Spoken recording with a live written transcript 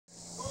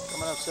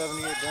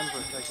78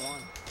 Denver, take one.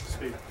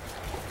 Steve.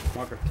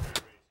 Marker.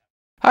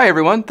 Hi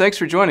everyone, thanks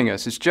for joining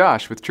us. It's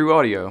Josh with Trew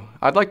Audio.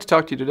 I'd like to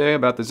talk to you today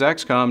about the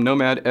Zaxcom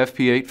Nomad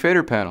FP8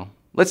 fader panel.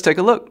 Let's take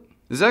a look.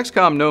 The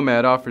Zaxcom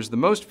Nomad offers the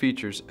most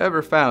features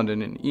ever found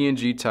in an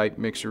ENG type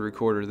mixer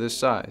recorder this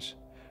size.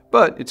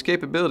 But its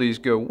capabilities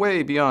go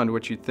way beyond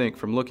what you'd think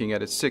from looking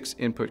at its 6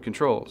 input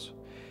controls.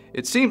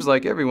 It seems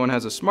like everyone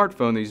has a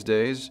smartphone these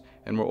days,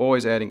 and we're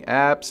always adding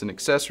apps and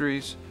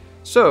accessories.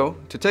 So,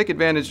 to take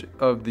advantage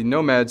of the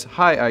Nomad's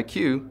high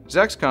IQ,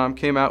 Zaxcom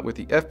came out with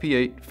the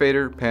FP8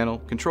 fader panel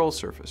control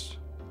surface.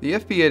 The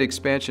FP8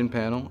 expansion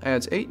panel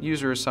adds 8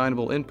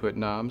 user-assignable input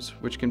knobs,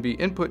 which can be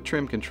input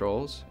trim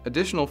controls,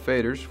 additional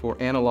faders for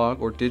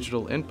analog or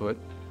digital input,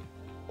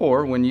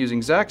 or when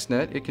using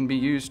ZaxNet, it can be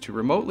used to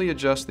remotely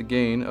adjust the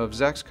gain of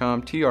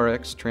Zaxcom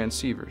TRX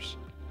transceivers.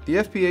 The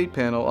FP8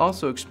 panel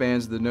also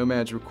expands the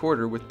Nomad's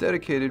recorder with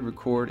dedicated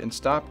record and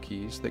stop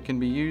keys that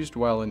can be used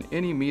while in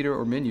any meter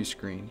or menu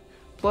screen,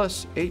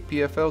 plus 8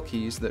 PFL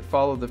keys that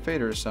follow the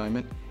fader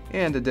assignment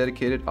and a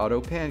dedicated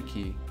auto pan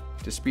key.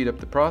 To speed up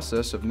the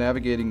process of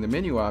navigating the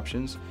menu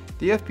options,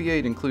 the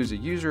FP8 includes a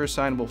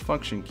user-assignable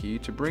function key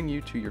to bring you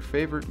to your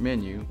favorite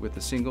menu with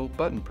a single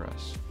button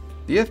press.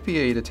 The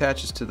FP8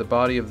 attaches to the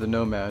body of the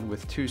Nomad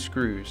with 2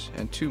 screws,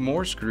 and 2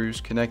 more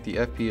screws connect the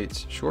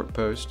FP8's short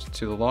post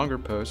to the longer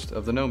post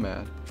of the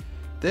Nomad.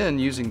 Then,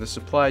 using the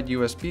supplied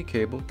USB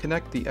cable,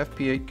 connect the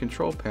FP8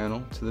 control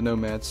panel to the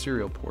Nomad's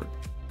serial port.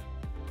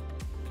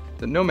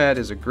 The Nomad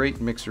is a great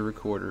mixer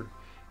recorder,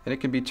 and it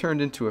can be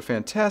turned into a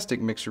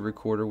fantastic mixer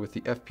recorder with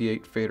the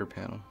FP8 fader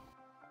panel.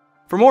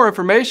 For more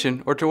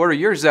information or to order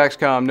your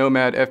Zaxcom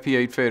Nomad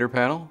FP8 fader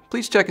panel,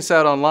 please check us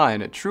out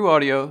online at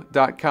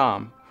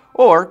trewaudio.com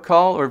or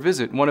call or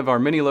visit one of our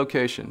many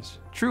locations.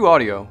 Trew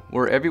Audio,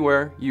 we're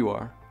everywhere you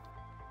are.